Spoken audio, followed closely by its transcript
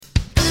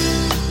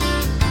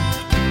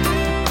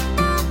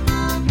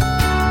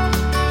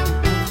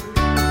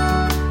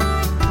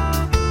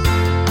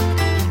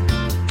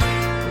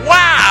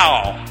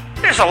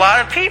a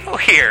lot of people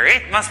here.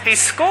 It must be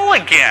school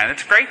again.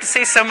 It's great to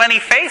see so many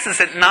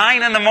faces at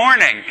 9 in the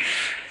morning.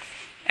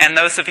 And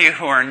those of you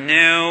who are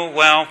new,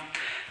 well,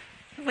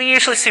 we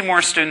usually see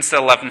more students at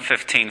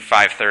 11:15,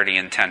 5:30,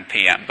 and 10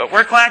 p.m. But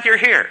we're glad you're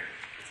here.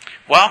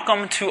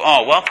 Welcome to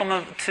all.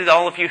 Welcome to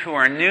all of you who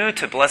are new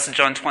to Blessed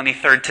John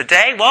XXIII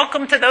today.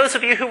 Welcome to those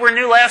of you who were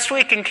new last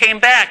week and came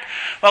back.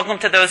 Welcome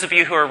to those of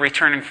you who are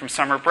returning from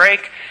summer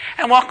break.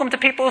 And welcome to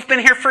people who've been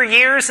here for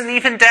years and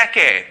even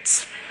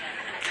decades.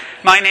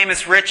 My name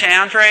is Rich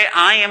Andre.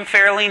 I am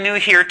fairly new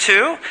here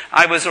too.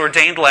 I was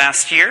ordained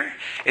last year.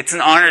 It's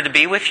an honor to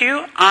be with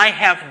you. I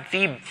have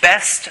the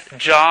best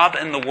job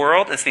in the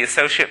world as the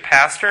associate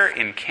pastor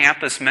in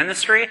campus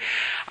ministry.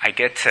 I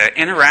get to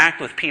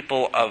interact with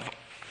people of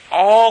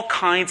all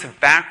kinds of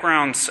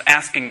backgrounds,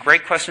 asking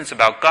great questions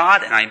about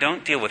God, and I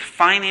don't deal with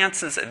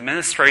finances,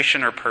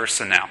 administration, or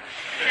personnel.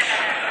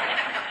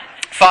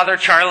 Father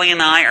Charlie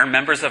and I are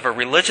members of a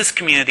religious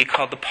community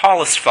called the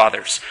Paulist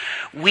Fathers.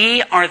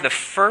 We are the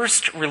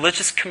first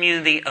religious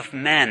community of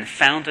men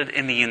founded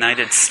in the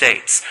United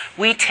States.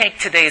 We take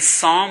today's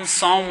Psalm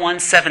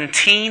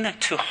 117,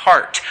 to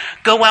heart.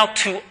 Go out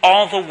to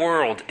all the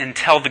world and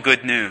tell the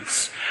good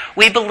news.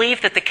 We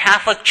believe that the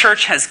Catholic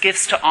Church has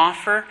gifts to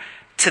offer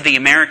to the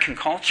American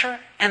culture,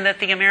 and that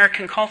the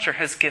American culture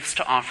has gifts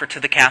to offer to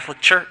the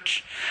Catholic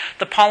Church.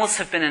 The Paulists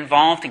have been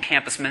involved in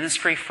campus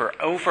ministry for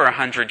over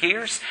 100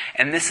 years,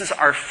 and this is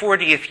our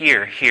 40th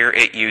year here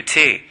at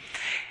UT.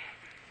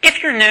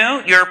 If you're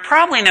new, you're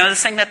probably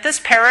noticing that this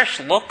parish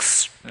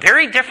looks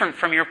very different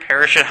from your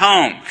parish at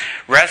home.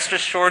 Rest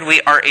assured,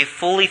 we are a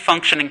fully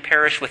functioning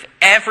parish with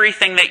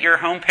everything that your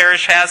home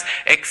parish has,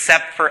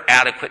 except for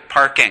adequate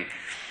parking.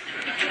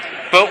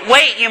 But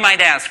wait, you might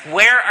ask,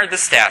 where are the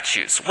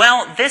statues?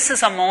 Well, this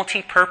is a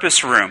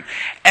multi-purpose room.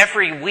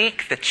 Every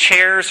week, the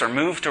chairs are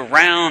moved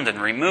around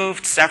and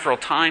removed several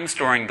times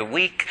during the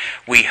week.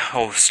 We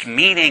host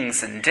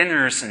meetings and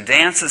dinners and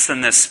dances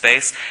in this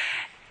space,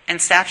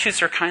 and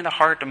statues are kind of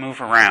hard to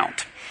move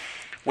around.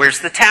 Where's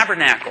the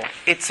tabernacle?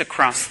 It's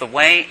across the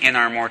way in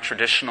our more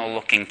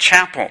traditional-looking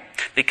chapel,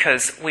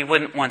 because we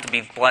wouldn't want to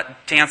be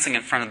dancing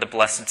in front of the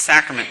Blessed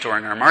Sacrament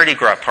during our Mardi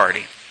Gras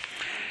party.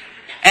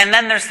 And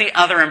then there's the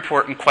other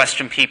important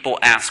question people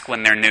ask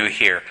when they're new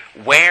here.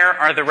 Where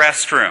are the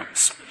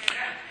restrooms?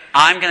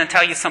 I'm going to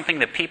tell you something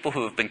that people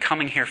who have been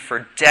coming here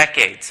for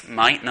decades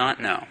might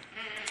not know.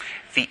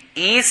 The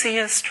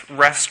easiest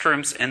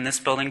restrooms in this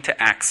building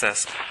to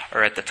access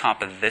are at the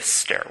top of this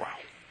stairwell.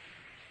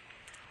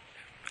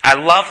 I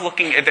love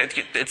looking at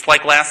it. It's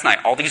like last night.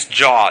 All these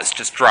jaws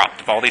just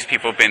dropped of all these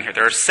people who have been here.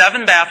 There are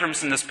 7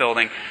 bathrooms in this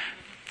building.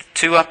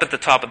 2 up at the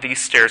top of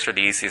these stairs are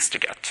the easiest to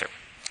get to.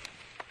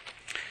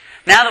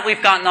 Now that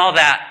we've gotten all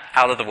that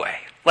out of the way,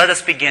 let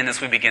us begin as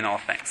we begin all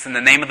things. In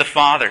the name of the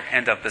Father,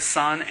 and of the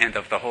Son, and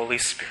of the Holy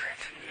Spirit.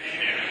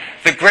 Amen.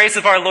 The grace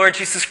of our Lord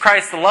Jesus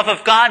Christ, the love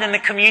of God, and the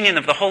communion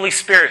of the Holy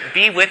Spirit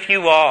be with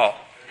you all.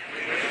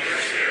 And with your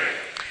spirit.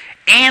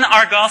 In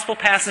our gospel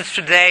passage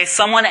today,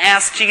 someone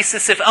asked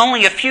Jesus if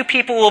only a few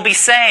people will be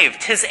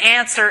saved. His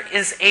answer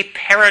is a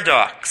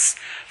paradox.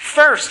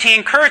 First, he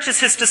encourages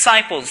his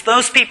disciples,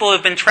 those people who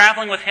have been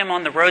traveling with him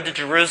on the road to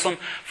Jerusalem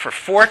for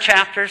 4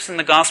 chapters in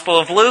the Gospel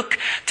of Luke,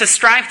 to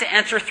strive to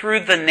enter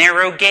through the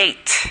narrow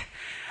gate.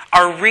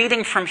 Our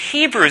reading from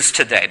Hebrews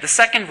today, the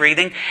second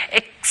reading,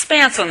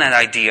 expands on that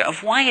idea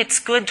of why it's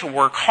good to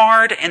work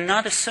hard and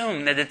not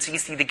assume that it's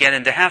easy to get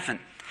into heaven.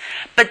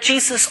 But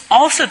Jesus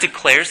also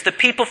declares that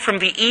people from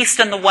the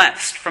east and the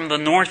west, from the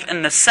north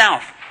and the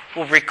south,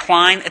 will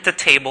recline at the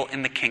table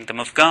in the kingdom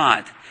of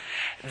God.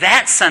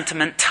 That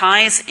sentiment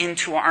ties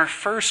into our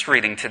first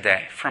reading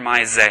today from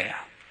Isaiah.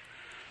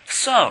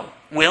 So,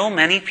 will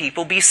many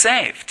people be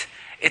saved?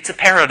 It's a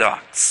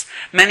paradox.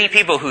 Many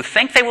people who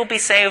think they will be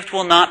saved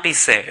will not be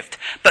saved.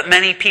 But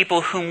many people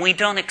whom we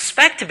don't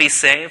expect to be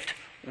saved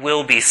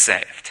will be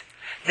saved.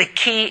 The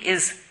key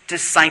is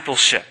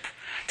discipleship,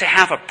 to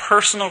have a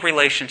personal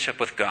relationship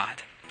with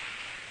God.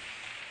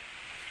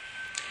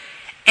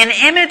 An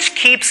image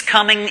keeps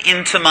coming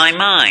into my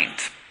mind.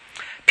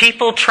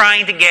 People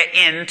trying to get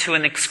into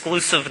an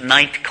exclusive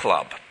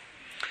nightclub.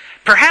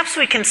 Perhaps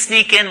we can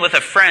sneak in with a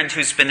friend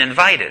who's been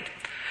invited.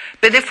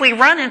 But if we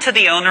run into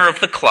the owner of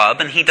the club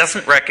and he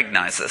doesn't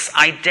recognize us,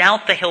 I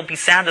doubt that he'll be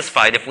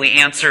satisfied if we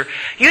answer,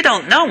 "You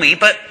don't know me,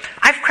 but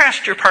I've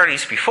crashed your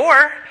parties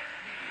before."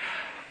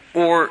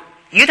 Or,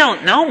 "You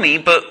don't know me,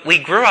 but we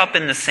grew up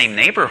in the same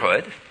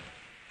neighborhood."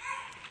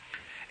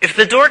 If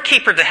the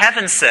doorkeeper to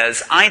heaven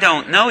says, "I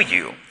don't know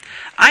you,"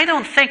 I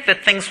don't think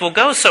that things will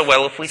go so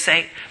well if we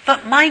say,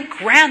 "But my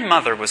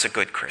grandmother was a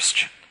good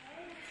Christian."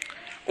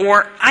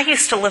 Or, "I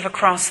used to live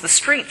across the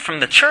street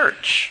from the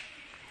church."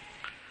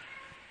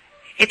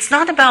 It's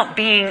not about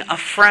being a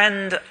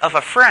friend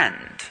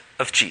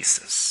of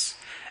Jesus.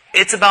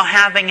 It's about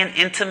having an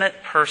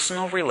intimate,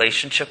 personal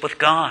relationship with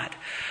God.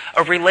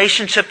 A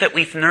relationship that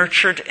we've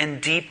nurtured and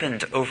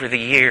deepened over the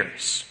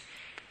years.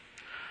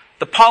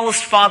 The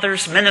Paulist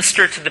Fathers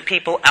minister to the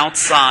people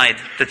outside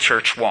the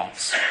church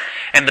walls.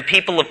 And the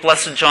people of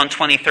Blessed John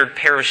XXIII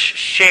Parish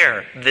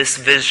share this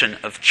vision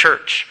of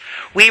church.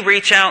 We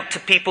reach out to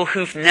people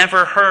who've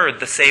never heard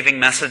the saving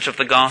message of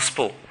the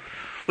gospel.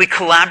 We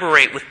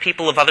collaborate with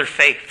people of other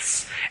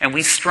faiths, and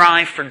we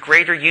strive for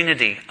greater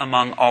unity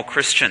among all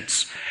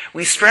Christians.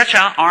 We stretch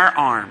out our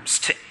arms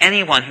to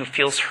anyone who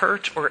feels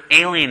hurt or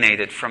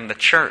alienated from the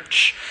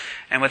church.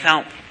 And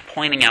without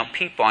pointing out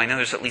people, I know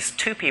there's at least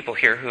 2 people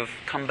here who have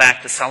come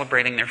back to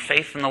celebrating their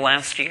faith in the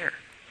last year.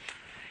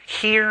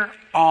 Here,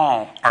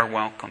 all are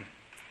welcome.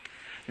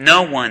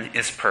 No one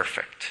is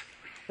perfect.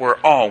 We're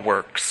all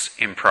works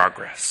in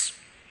progress.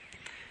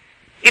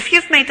 If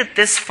you've made it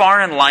this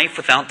far in life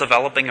without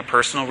developing a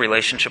personal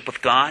relationship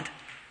with God,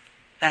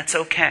 that's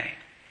okay.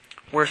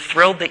 We're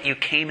thrilled that you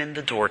came in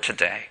the door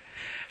today.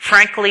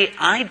 Frankly,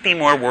 I'd be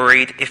more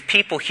worried if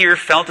people here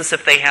felt as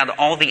if they had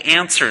all the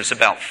answers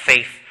about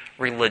faith,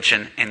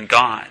 religion, and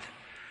God.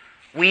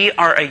 We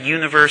are a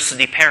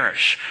university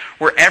parish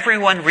where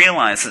everyone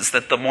realizes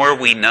that the more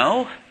we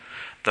know,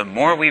 the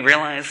more we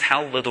realize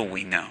how little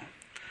we know.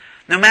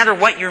 No matter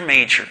what your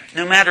major,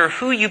 no matter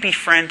who you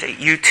befriend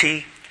at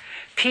UT,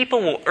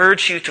 people will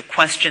urge you to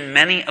question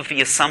many of the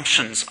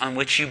assumptions on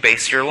which you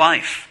base your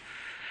life.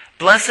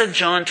 Blessed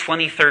John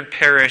XXIII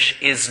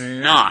Parish is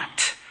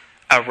not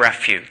a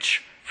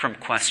refuge from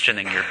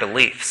questioning your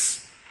beliefs.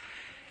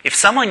 If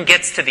someone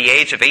gets to the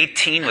age of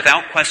 18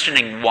 without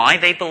questioning why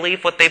they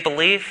believe what they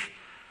believe,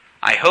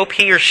 I hope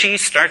he or she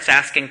starts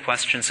asking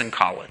questions in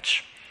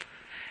college.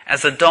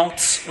 As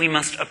adults, we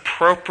must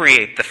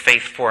appropriate the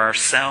faith for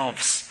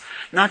ourselves,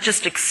 not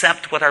just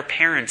accept what our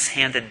parents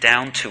handed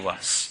down to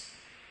us.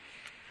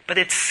 But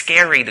it's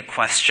scary to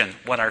question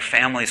what our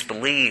families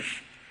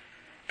believe.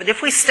 But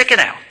if we stick it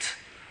out,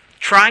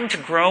 trying to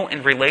grow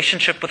in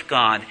relationship with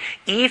God,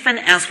 even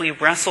as we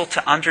wrestle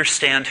to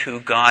understand who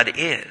God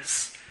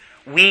is,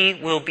 we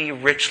will be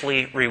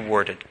richly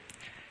rewarded.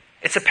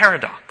 It's a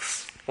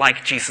paradox,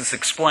 like Jesus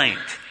explained.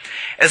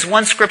 As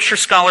one scripture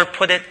scholar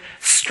put it,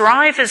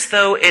 strive as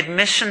though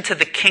admission to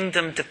the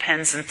kingdom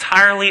depends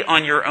entirely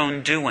on your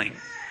own doing,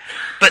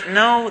 but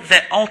know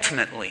that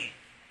ultimately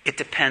it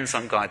depends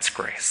on God's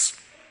grace.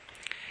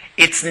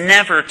 It's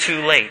never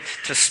too late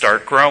to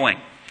start growing.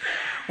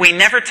 We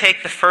never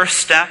take the first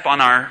step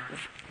on our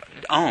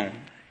own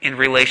in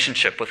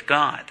relationship with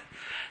God.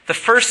 The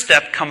first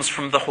step comes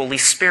from the Holy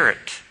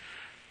Spirit,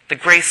 the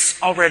grace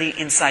already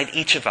inside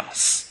each of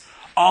us,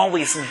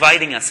 always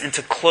inviting us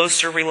into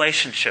closer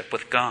relationship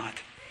with God.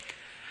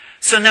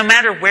 So no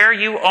matter where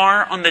you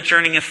are on the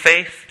journey of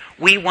faith,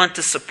 we want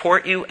to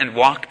support you and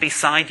walk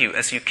beside you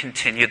as you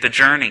continue the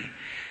journey.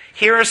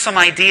 Here are some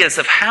ideas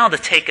of how to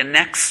take a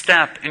next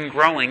step in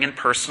growing in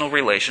personal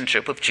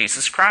relationship with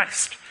Jesus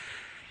Christ.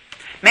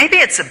 Maybe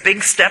it's a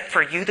big step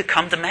for you to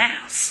come to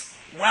Mass.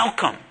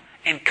 Welcome,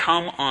 and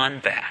come on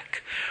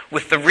back.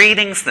 With the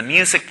readings, the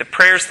music, the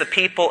prayers, the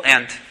people,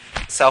 and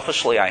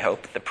selfishly, I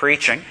hope, the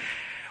preaching,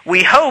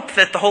 we hope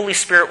that the Holy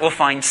Spirit will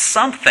find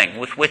something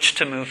with which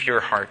to move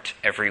your heart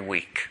every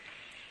week.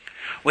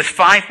 With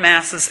 5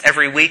 Masses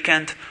every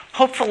weekend,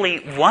 hopefully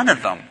one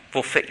of them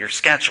will fit your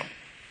schedule.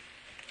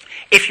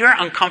 If you're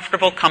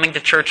uncomfortable coming to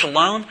church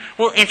alone,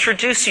 we'll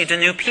introduce you to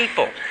new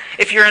people.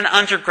 If you're an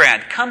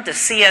undergrad, come to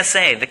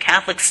CSA, the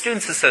Catholic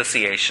Students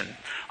Association,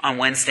 on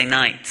Wednesday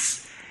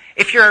nights.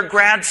 If you're a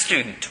grad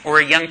student or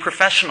a young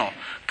professional,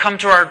 come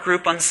to our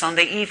group on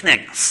Sunday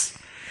evenings.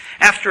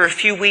 After a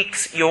few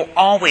weeks, you'll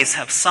always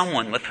have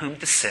someone with whom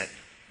to sit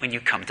when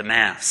you come to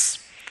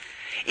Mass.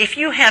 If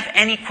you have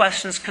any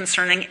questions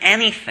concerning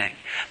anything,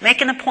 make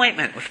an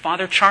appointment with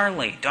Father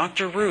Charlie,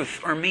 Dr.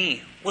 Ruth, or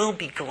me. We'll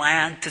be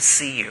glad to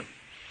see you.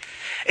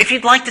 If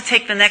you'd like to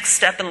take the next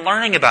step in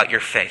learning about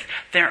your faith,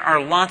 there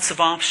are lots of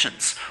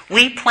options.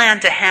 We plan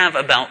to have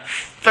about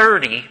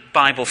 30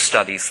 Bible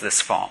studies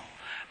this fall.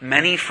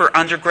 Many for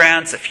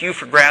undergrads, a few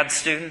for grad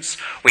students.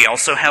 We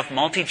also have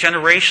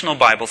multi-generational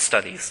Bible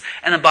studies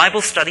and a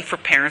Bible study for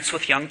parents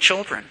with young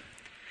children.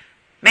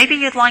 Maybe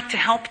you'd like to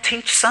help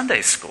teach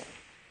Sunday school.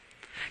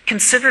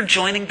 Consider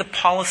joining the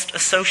Paulist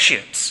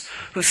Associates,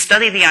 who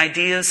study the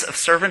ideas of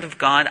servant of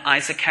God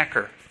Isaac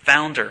Hecker,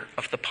 founder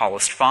of the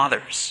Paulist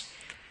Fathers.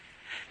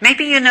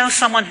 Maybe you know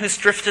someone who's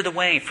drifted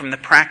away from the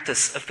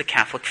practice of the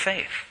Catholic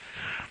faith.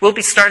 We'll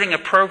be starting a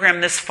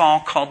program this fall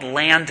called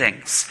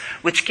Landings,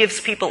 which gives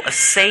people a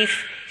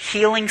safe,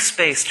 healing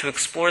space to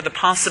explore the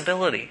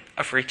possibility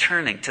of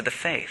returning to the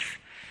faith.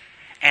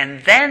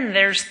 And then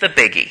there's the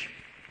biggie.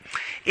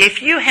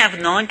 If you have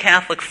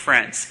non-Catholic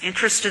friends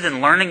interested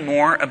in learning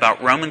more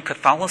about Roman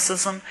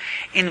Catholicism,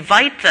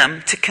 invite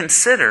them to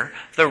consider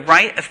the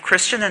rite of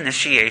Christian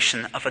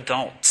initiation of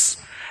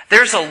adults.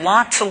 There's a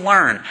lot to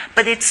learn,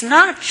 but it's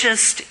not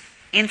just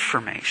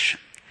information.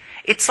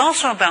 It's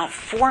also about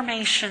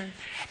formation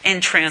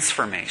and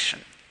transformation.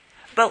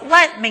 But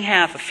let me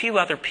have a few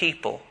other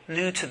people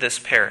new to this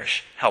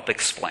parish help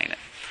explain it.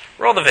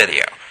 Roll the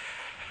video.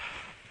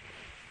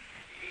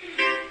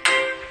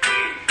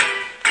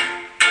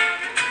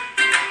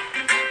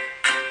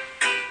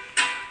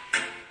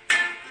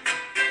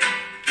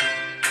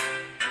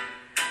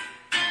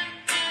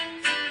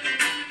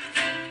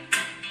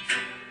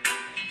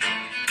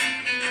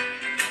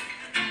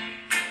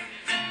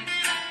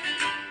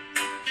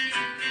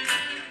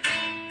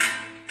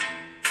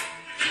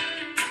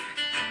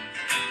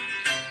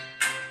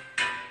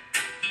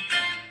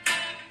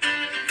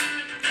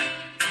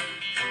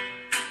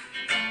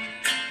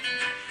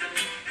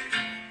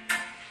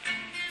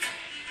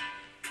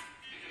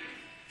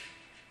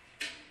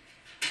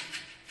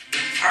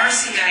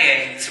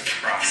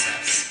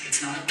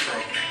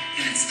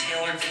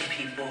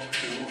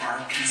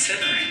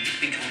 considering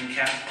becoming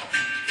Catholic.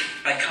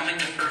 By coming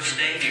the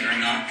first day, you are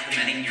not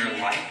committing your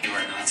life, you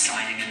are not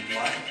signing in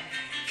blood.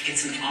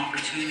 It's an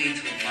opportunity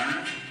to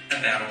learn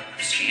about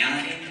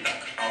Christianity,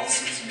 about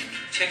Catholicism in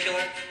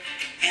particular,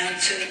 and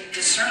to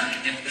discern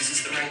if this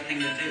is the right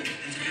thing to do,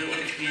 and to do it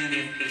with a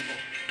community of people.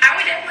 I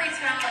would definitely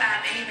tell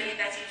anybody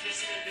that's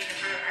interested in being a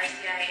part of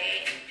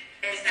RCIA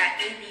is that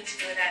they need to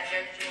know that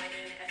they're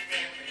joining a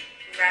family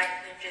rather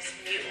than just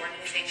a new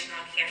organization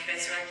on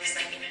campus or just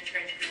like any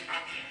church group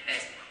on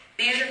campus.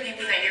 These are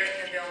people that you're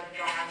going to build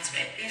bonds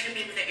with. These are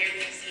people that you're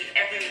going to see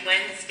every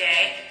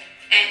Wednesday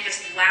and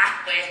just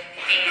laugh with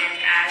and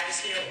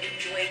just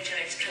enjoy each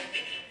other's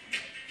company.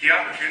 The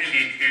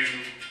opportunity to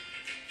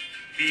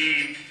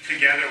be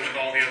together with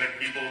all the other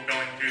people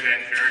going through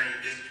that journey,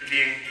 just to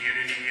be in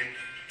community and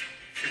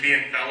to be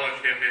in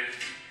fellowship is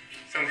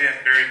something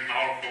that's very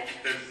powerful,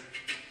 because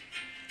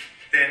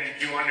then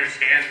you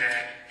understand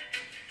that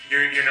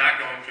you're not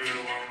going through it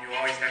alone. You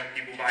always have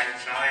people by your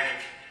side.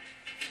 And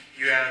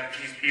you have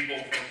these people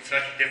from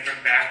such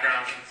different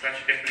backgrounds and such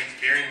different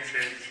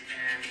experiences,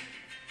 and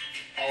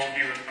all of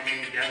you are coming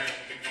together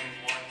and becoming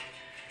one.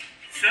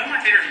 Some of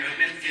my favorite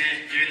movements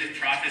during this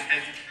process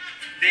has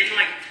been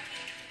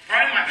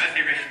probably my most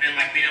favorite has been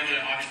being able to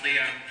obviously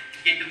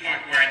get to the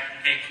point where I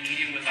take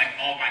communion with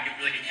all of my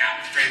really good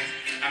Catholic friends.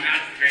 That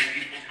was a very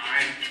beautiful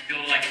time.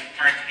 Feel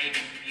partake in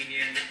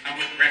communion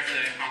with the rest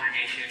of the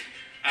congregation.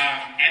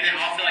 And then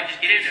also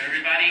just getting to know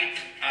everybody.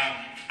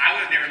 I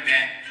would have never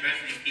met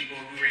most of these people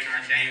who were in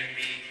our day with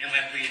me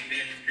unless we had been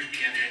in this group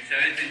together. And so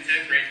it's been so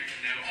great to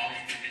know all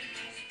these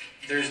individuals.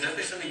 There's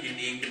definitely something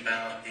unique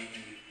about the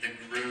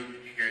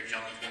group here at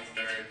John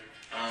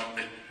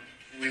XXIII.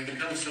 We've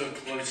become so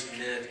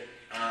close-knit.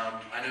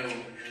 I know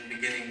in the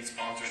beginning the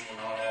sponsors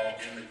were not all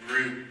in the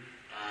group,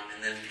 and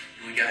then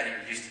we got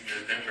introduced in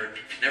November.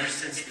 And ever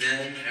since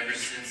then, ever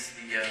since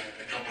the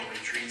couple of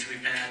retreats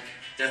we've had,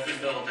 definitely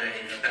felt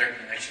a better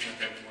connection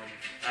with everyone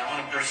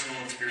on a personal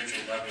and spiritual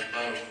level,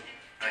 both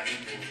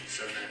equally.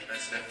 So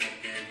that's definitely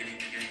good, getting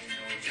to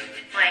know each other.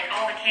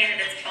 All the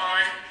candidates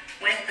bond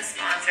with the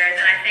sponsors,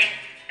 and I think,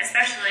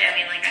 especially, I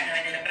know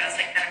I did it, but I was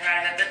kind of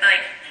proud of it. But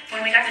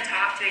when we got to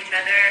talk to each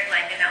other,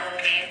 in that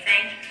little game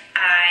thing,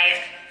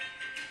 I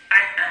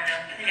don't know,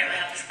 I think it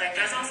really helped us click.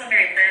 But it was also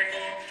very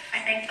prayerful.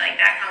 I think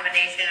that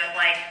combination of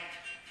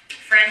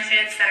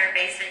friendships that are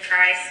based in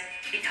Christ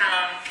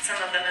become some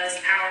of the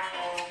most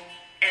powerful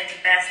and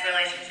best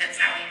relationships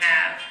that we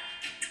have.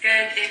 It's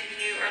good if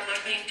you are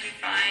looking to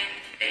find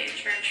a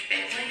church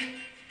family.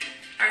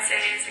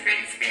 RCIA is a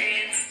great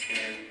experience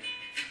to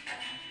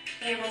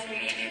be able to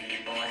meet new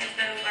people and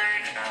to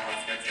learn about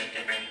all sorts of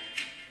different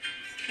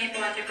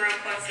people and to grow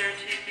closer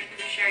to people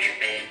who share your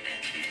faith and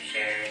to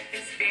share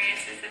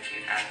experiences that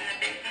you have in a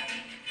big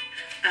family.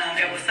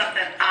 It was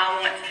something I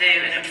wanted to do,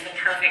 and it was the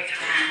perfect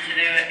time to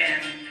do it,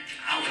 and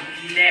I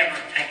would never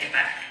take it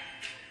back.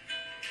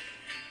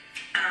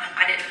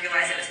 I didn't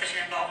realize it was such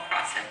an involved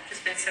process.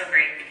 It's been so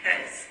great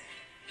because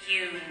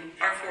you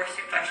are forced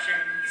to question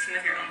some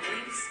of your own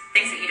beliefs,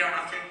 things that you don't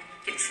often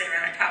get to sit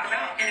around and talk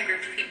about in a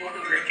group of people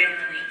who are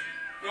genuinely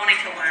wanting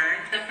to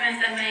learn. The friends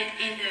I made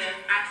in the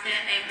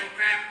RCIA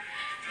program,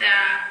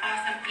 they're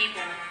awesome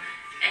people,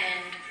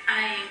 and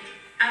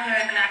I'm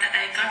very glad that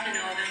I got to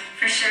know them.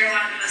 For sure,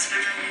 one of the most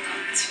memorable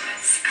moments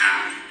was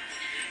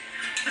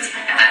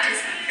my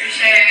baptism, for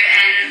sure,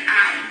 and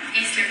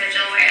Easter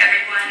Vigil, where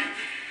everyone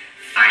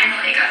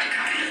finally got to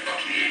come into full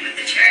communion with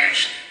the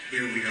church.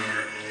 Here we are,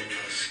 all of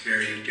us,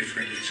 very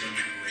different in so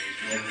many ways,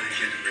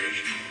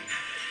 multi-generational,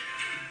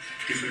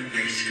 different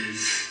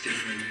races,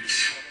 different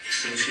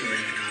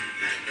socioeconomic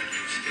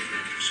backgrounds,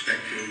 different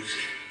perspectives,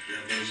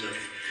 levels of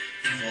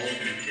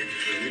involvement in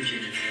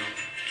religion, and we all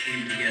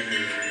came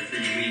together every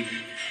week,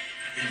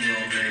 and we're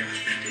all very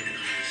authentic and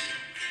honest.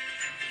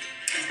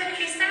 It's going to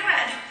be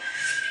sad.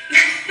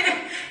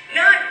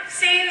 Not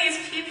seeing these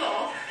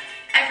people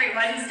every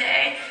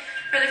Wednesday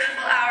for the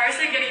couple hours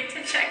and getting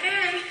to check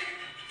in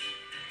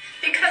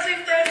because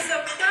we've grown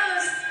so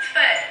close,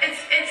 but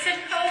it's in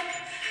hope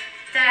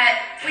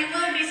that we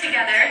will be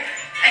together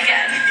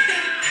again.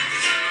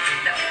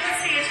 That we will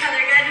see each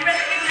other again,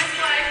 whether in this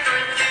life or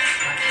the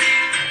next one.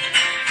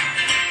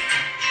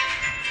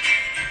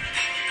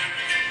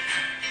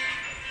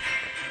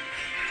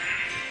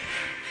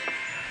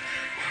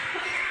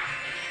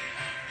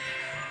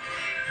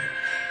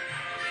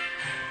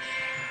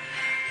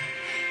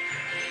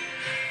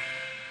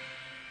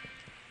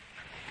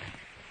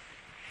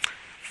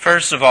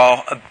 First of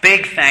all, a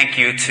big thank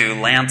you to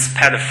Lance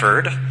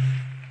Pettiford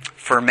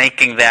for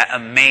making that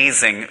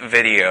amazing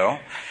video.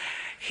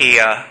 He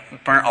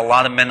burnt a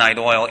lot of midnight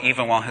oil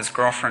even while his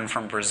girlfriend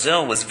from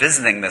Brazil was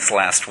visiting this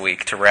last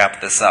week to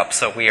wrap this up,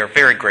 so we are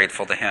very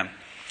grateful to him.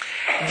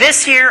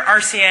 This year,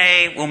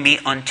 RCIA will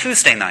meet on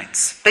Tuesday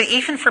nights, but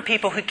even for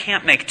people who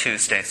can't make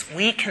Tuesdays,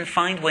 we can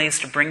find ways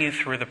to bring you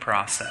through the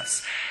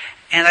process.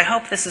 And I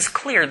hope this is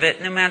clear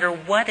that no matter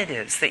what it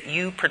is that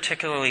you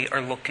particularly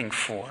are looking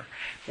for,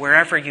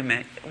 wherever you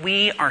may,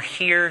 we are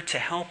here to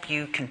help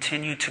you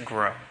continue to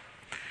grow.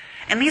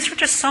 And these are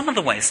just some of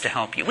the ways to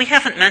help you. We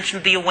haven't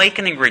mentioned the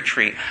Awakening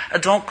Retreat,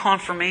 adult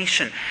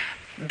confirmation,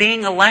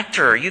 being a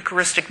lector or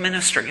Eucharistic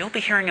minister. You'll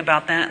be hearing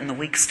about that in the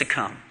weeks to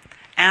come.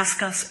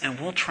 Ask us and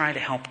we'll try to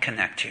help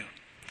connect you.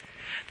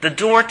 The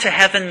door to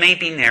heaven may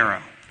be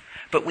narrow,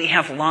 but we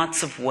have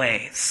lots of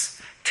ways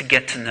to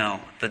get to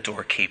know the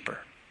doorkeeper.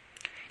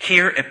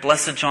 Here at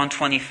Blessed John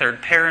XXIII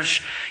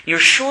Parish, you're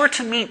sure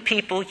to meet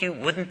people you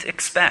wouldn't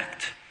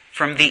expect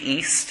from the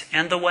east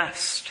and the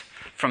west,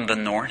 from the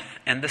north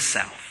and the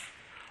south,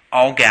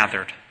 all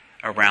gathered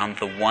around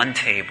the one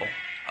table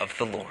of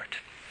the Lord.